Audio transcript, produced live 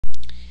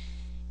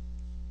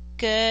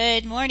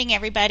Good morning,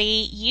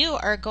 everybody. You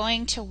are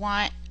going to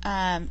want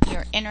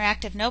your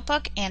interactive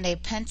notebook and a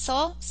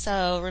pencil.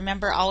 So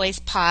remember, always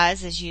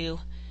pause as you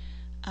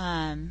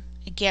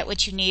get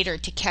what you need or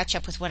to catch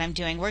up with what I'm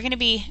doing. We're going to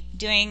be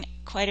doing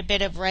quite a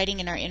bit of writing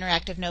in our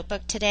interactive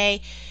notebook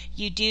today.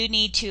 You do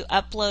need to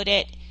upload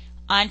it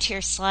onto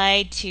your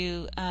slide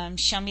to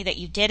show me that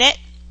you did it.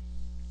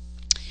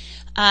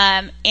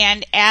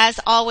 And as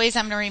always,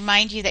 I'm going to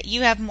remind you that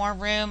you have more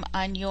room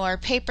on your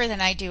paper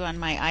than I do on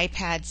my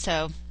iPad.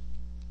 So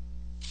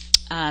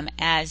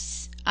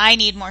as I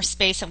need more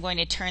space, I'm going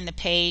to turn the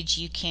page.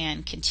 You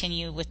can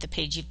continue with the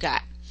page you've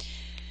got.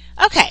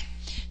 Okay,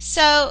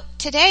 so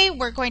today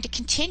we're going to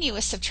continue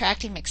with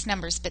subtracting mixed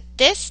numbers, but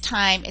this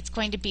time it's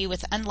going to be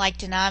with unlike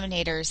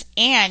denominators,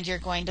 and you're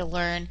going to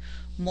learn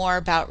more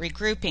about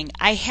regrouping.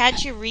 I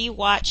had you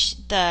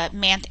re-watch the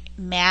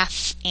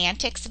Math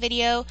Antics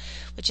video,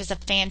 which is a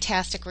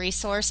fantastic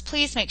resource.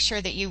 Please make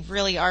sure that you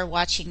really are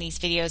watching these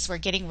videos. We're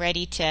getting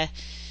ready to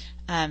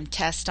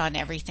test on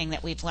everything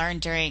that we've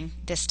learned during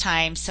this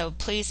time, so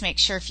please make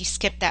sure if you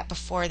skipped that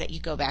before that you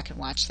go back and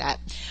watch that.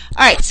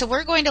 Alright, so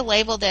we're going to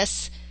label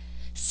this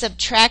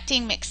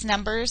subtracting mixed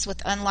numbers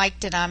with unlike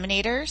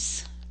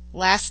denominators.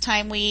 Last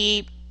time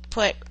we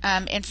put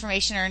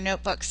information in our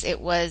notebooks,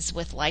 it was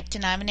with like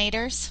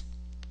denominators.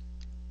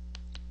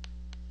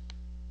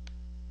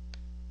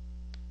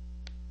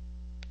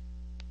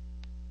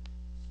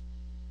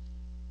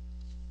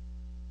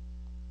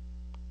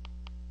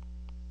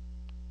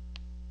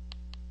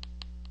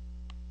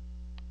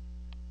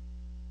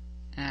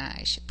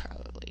 I should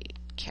probably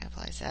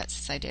capitalize that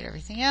since I did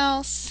everything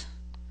else.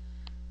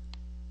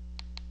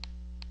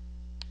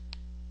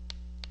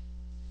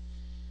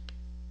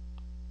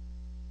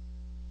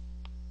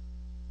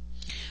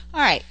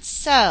 Alright,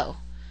 so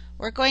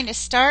we're going to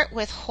start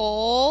with a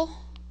whole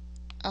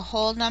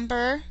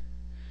number,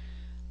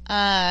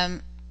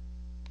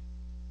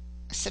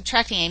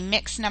 subtracting a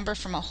mixed number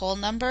from a whole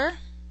number.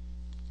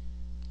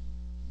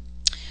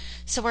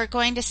 So we're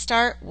going to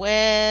start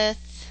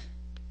with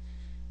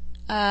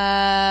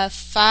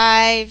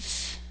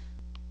 5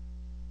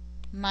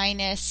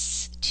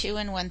 minus 2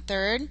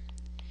 1/3.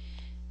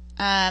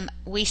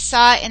 We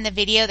saw in the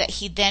video that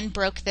he then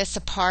broke this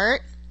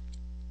apart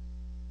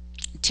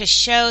to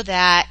show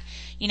that,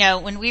 you know,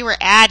 when we were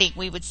adding,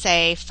 we would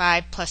say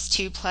 5 plus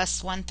 2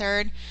 plus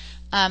 1/3.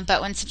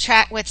 But when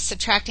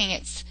subtracting,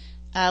 it's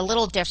a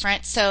little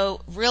different.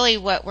 So really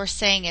what we're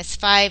saying is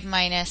 5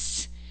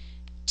 minus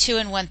 2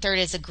 1/3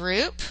 is a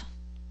group.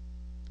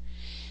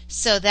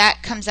 So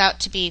that comes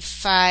out to be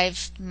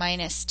 5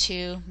 minus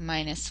 2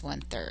 minus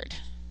 1/3.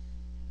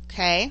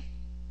 Okay?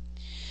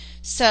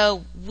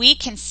 So we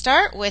can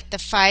start with the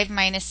 5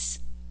 minus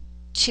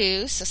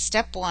 2, so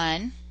step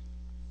 1.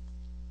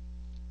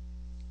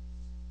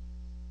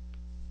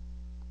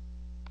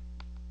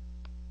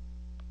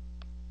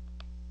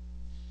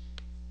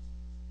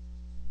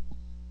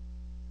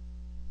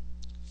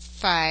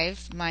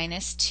 Five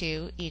minus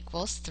 2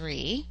 equals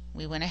 3.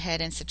 We went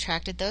ahead and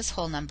subtracted those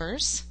whole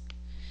numbers.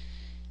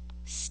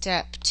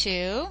 Step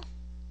 2.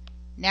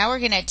 Now we're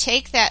going to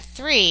take that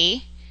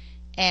 3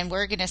 and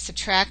we're going to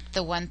subtract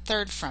the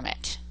 1/3 from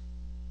it.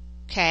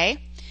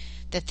 Okay?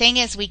 The thing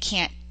is, we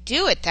can't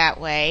do it that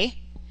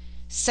way,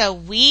 so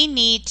we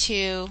need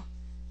to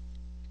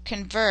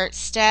convert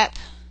step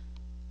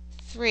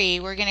 3.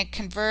 We're going to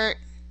convert,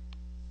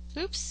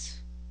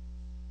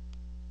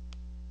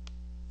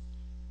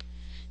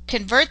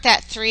 convert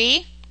that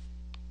 3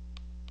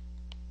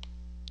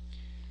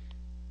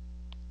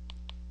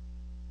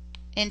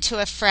 into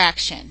a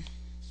fraction,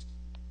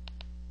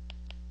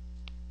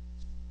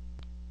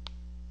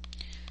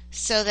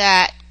 so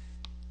that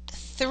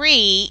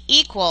 3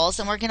 equals,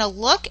 and we're going to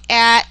look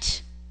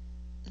at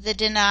the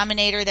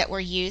denominator that we're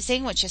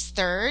using, which is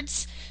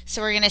thirds.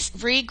 So we're going to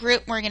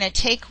regroup. We're going to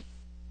take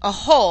a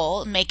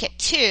whole, make it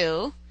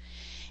 2,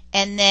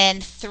 and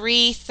then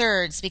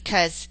 3/3,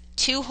 because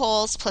 2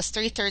 wholes plus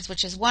 3/3,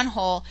 which is 1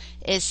 whole,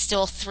 is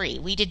still 3.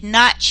 We did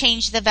not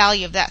change the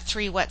value of that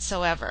 3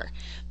 whatsoever,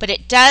 but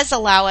it does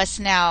allow us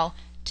now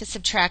to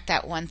subtract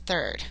that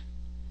 1/3.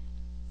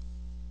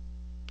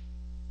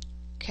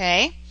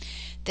 Okay,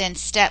 then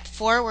step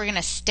 4, we're going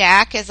to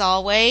stack as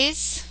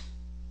always.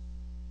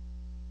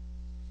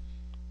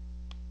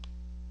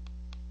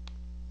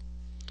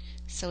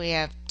 So we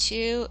have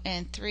 2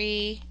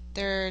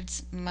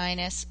 3/3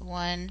 minus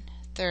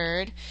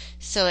 1/3.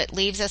 So it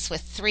leaves us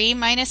with 3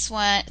 minus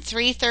 1,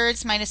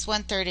 3/3 minus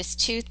 1/3 is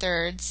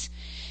 2/3,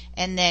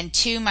 and then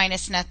 2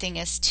 minus nothing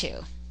is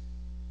 2.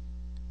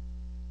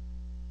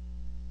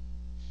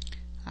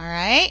 All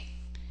right,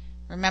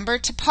 remember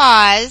to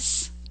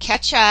pause,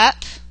 catch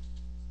up.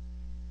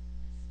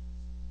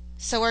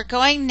 So we're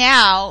going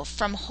now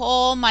from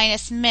whole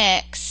minus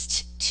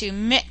mixed to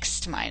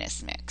mixed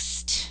minus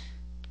mixed.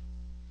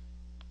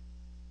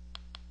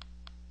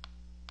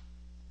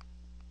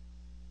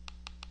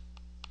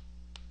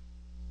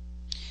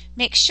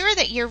 Make sure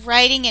that you're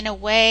writing in a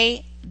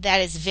way that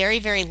is very,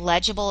 very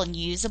legible and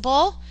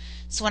usable.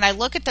 So when I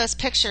look at those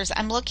pictures,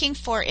 I'm looking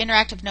for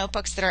interactive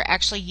notebooks that are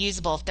actually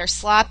usable. If they're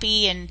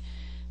sloppy and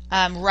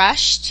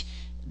rushed,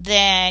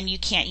 then you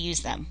can't use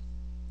them.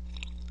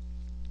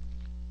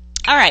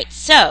 All right,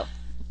 so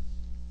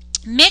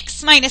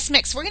mix minus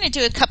mix. We're going to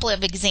do a couple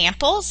of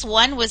examples.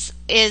 One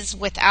is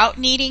without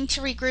needing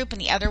to regroup,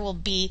 and the other will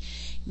be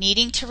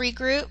needing to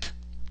regroup.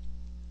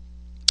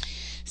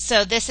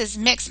 So this is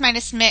mix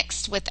minus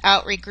mixed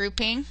without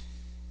regrouping.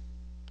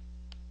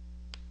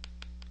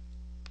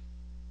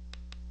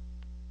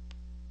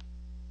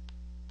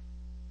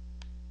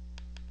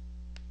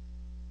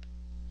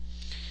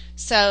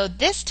 So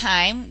this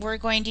time we're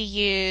going to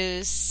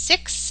use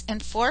 6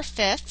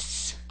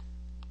 4/5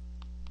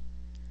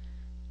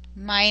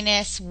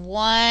 minus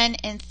 1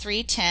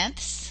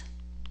 3/10.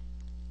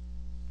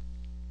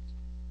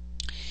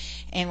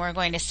 And we're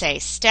going to say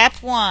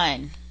step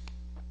 1.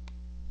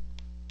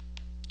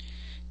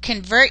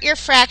 Convert your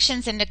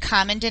fractions into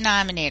common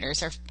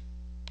denominators, or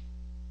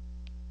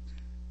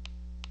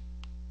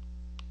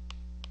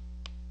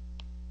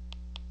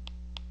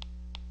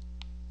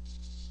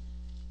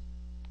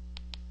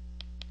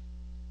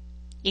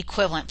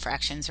equivalent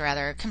fractions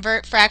rather.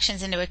 Convert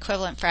fractions into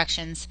equivalent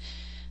fractions,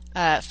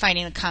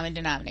 finding the common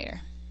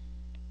denominator.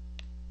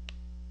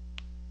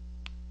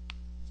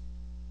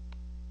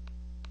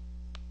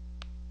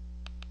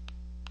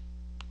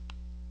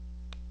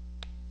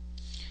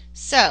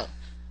 So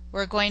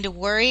we're going to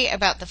worry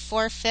about the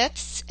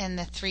 4/5 and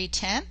the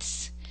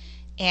 3/10.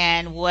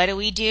 And what do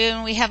we do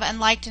when we have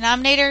unlike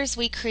denominators?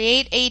 We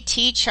create a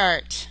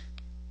t-chart.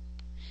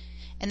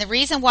 And the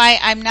reason why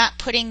I'm not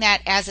putting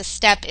that as a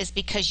step is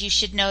because you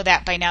should know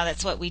that by now.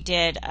 That's what we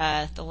did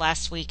the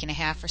last week and a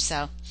half or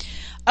so.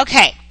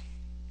 Okay,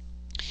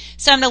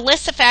 so I'm going to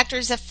list the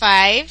factors of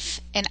 5,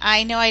 and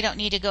I know I don't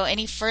need to go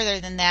any further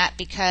than that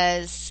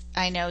because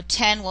I know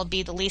 10 will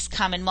be the least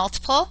common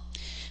multiple.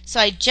 So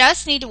I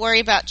just need to worry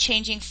about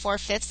changing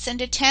 4/5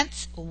 into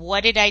tenths.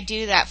 What did I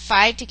do that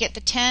 5 to get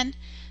the 10?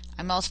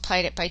 I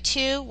multiplied it by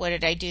 2. What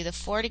did I do the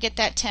 4 to get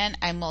that 10?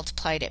 I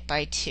multiplied it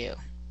by 2.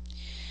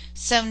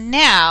 So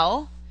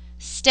now,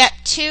 step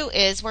 2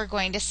 is we're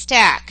going to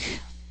stack.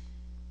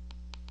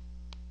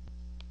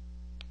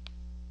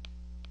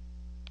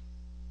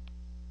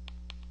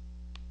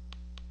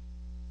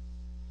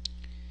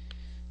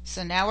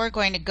 So now we're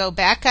going to go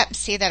back up and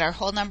see that our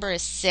whole number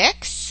is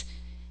 6,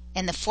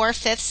 and the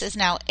 4/5 is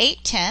now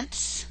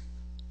 8/10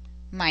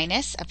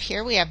 minus, up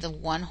here we have the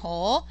 1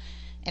 whole,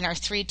 and our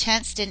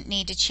 3/10 didn't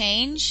need to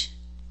change.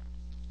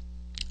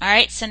 All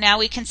right, so now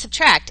we can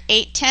subtract.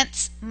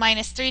 8/10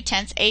 minus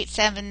 3/10, 8,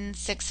 7,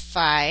 6,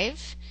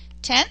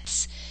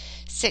 5/10.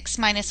 6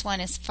 minus 1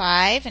 is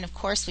 5, and of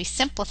course we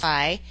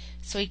simplify,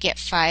 so we get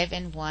 5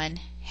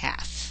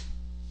 1/2.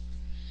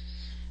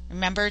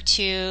 Remember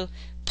to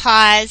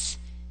pause,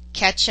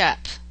 catch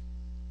up.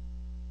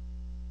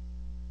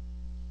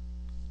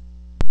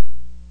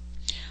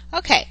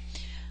 Okay,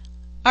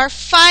 our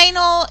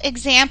final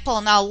example,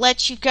 and I'll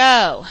let you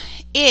go,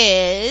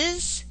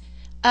 is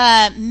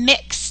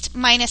mixed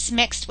minus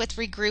mixed with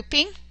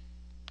regrouping.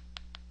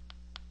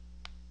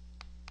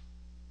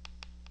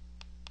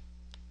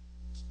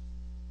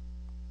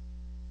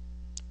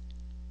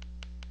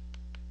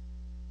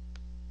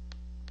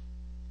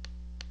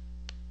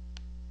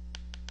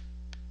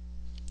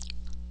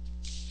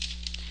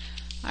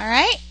 All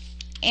right,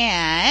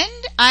 and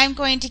I'm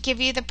going to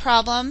give you the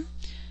problem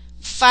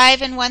 5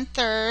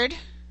 1/3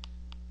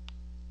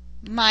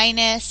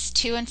 minus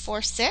 2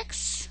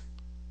 4/6.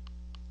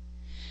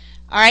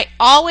 All right,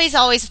 always,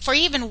 before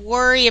you even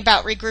worry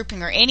about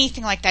regrouping or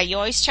anything like that, you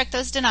always check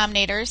those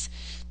denominators.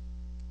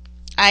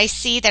 I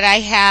see that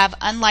I have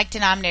unlike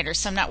denominators,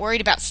 so I'm not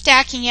worried about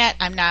stacking yet.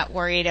 I'm not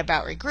worried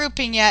about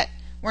regrouping yet.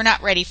 We're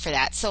not ready for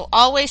that. So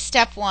always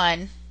step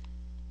 1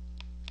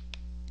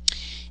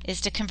 is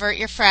to convert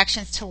your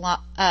fractions to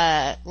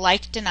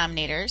like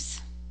denominators.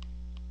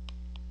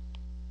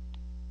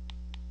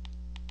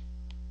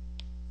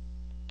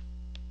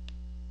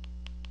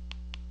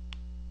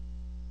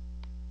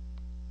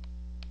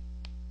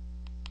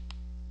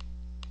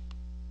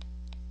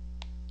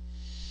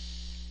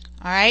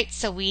 All right,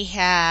 so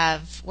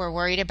we're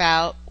worried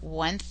about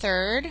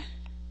 1/3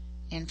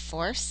 and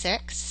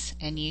 4/6,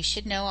 and you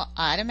should know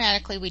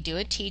automatically we do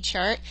a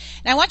t-chart.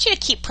 And I want you to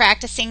keep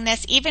practicing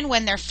this even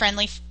when they're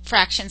friendly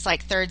fractions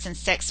like thirds and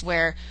sixths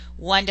where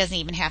 1 doesn't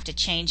even have to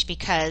change,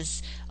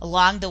 because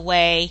along the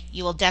way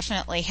you will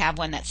definitely have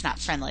one that's not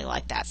friendly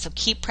like that. So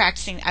keep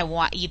practicing.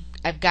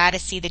 I've got to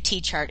see the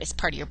t-chart as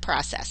part of your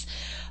process.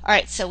 All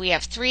right, so we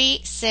have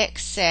 3,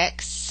 6,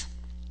 6.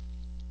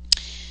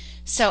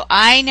 So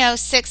I know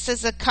 6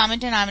 is a common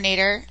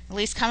denominator,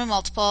 least common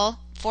multiple.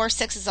 4,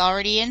 6 is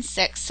already in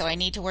 6, so I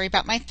need to worry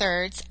about my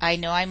thirds. I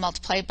know I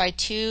multiplied by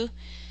 2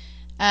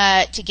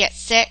 to get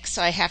 6,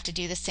 so I have to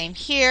do the same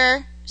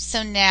here.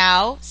 So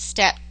now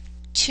step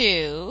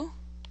 2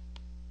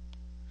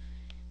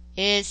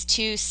 is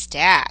to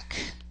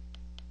stack.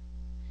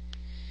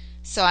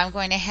 So I'm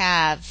going to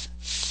have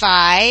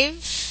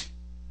 5,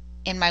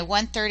 and my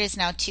 1/3 is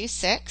now 2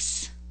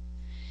 6,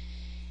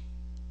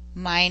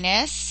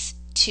 minus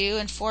 2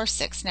 and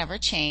 4/6 never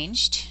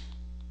changed.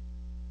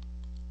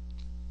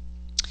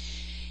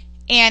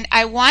 And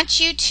I want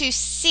you to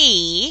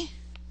see,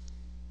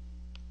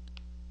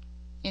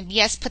 and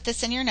yes, put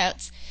this in your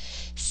notes,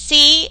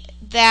 see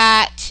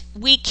that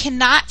we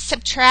cannot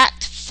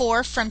subtract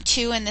 4 from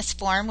 2 in this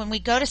form. When we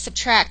go to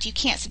subtract, you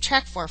can't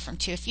subtract 4 from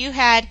 2. If you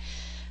had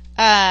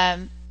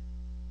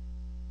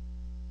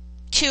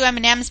 2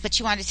 M&Ms but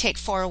you want to take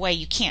 4 away,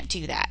 you can't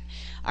do that.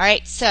 All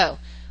right, so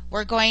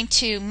we're going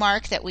to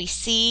mark that we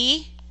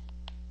see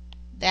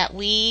that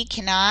we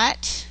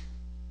cannot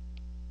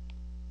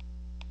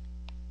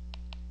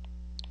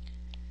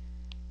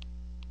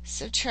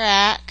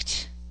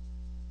subtract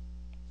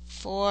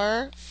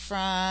 4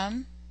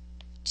 from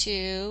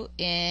 2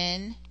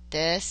 in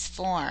this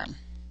form.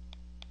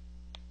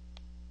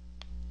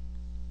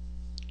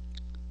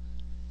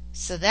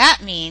 So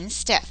that means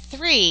step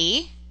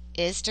 3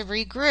 is to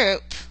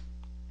regroup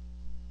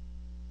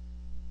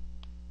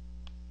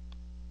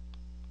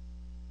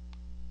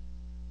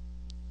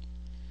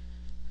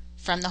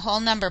from the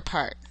whole number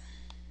part.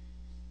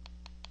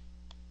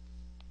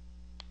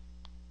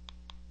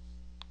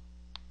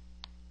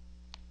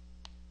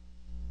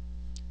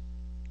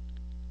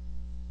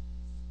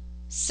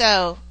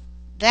 So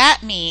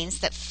that means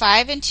that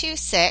 5 and 2,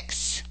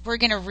 6, we're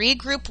going to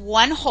regroup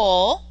one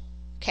whole.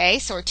 Okay,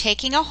 so we're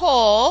taking a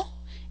whole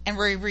and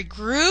we're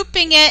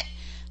regrouping it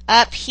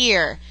up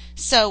here.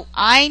 So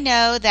I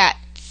know that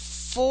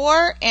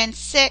 4 and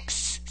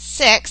 6,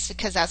 6,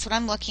 because that's what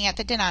I'm looking at,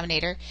 the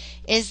denominator,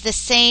 is the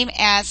same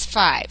as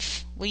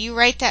 5. Will you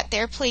write that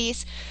there,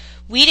 please?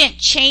 We didn't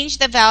change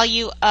the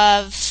value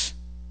of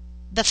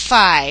the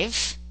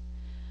 5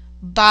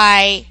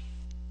 by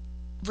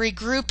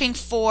regrouping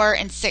 4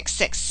 and 6,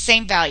 6,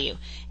 same value.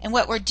 And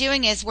what we're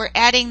doing is we're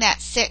adding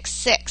that 6,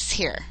 6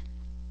 here.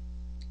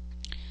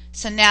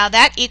 So now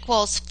that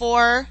equals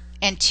 4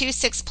 and 2,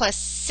 6 plus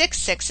 6,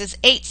 6 is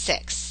 8,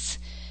 6.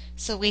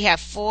 So we have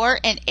 4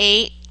 and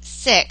 8,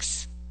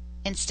 6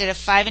 instead of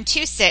 5 and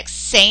 2, 6,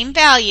 same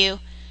value,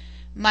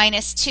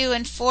 minus 2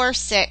 and 4,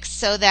 6,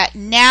 so that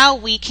now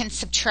we can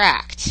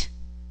subtract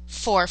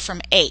 4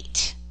 from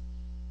 8.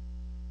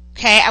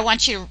 Okay, I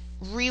want you to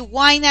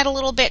rewind that a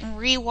little bit and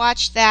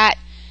rewatch that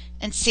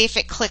and see if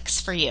it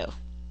clicks for you.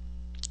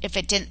 If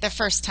it didn't the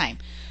first time.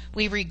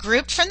 We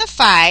regrouped from the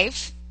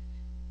 5,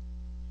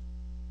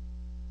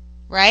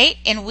 right?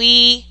 And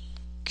we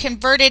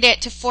converted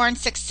it to 4 and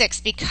 6, 6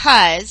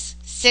 because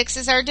 6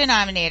 is our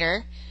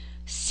denominator.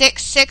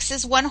 6, 6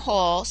 is one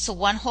whole, so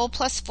one whole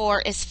plus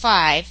 4 is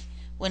 5.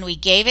 When we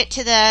gave it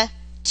to the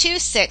 2,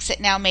 6, it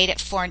now made it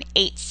 4 and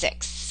 8,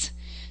 6.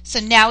 So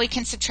now we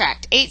can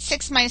subtract. 8,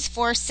 6 minus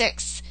 4,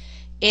 6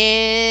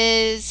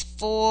 is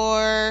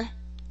 4,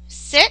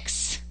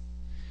 6.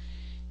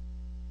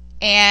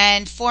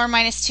 And 4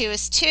 minus 2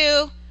 is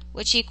 2,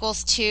 which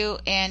equals 2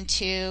 and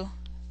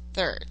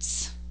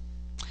 2/3.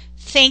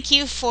 Thank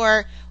you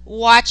for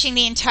watching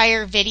the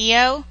entire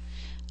video.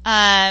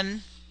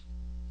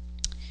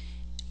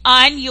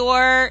 On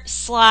your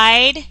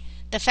slide,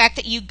 the fact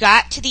that you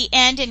got to the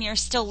end and you're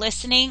still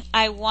listening,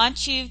 I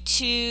want you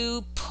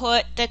to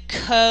put the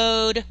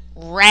code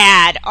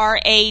RAD,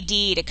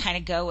 R-A-D, to kind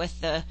of go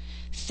with the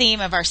theme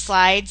of our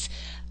slides,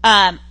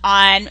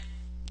 on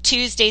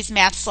Tuesday's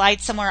math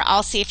slide somewhere.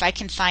 I'll see if I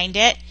can find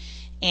it,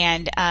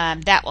 and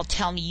that will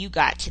tell me you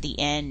got to the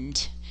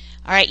end.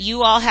 All right,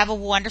 you all have a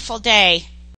wonderful day.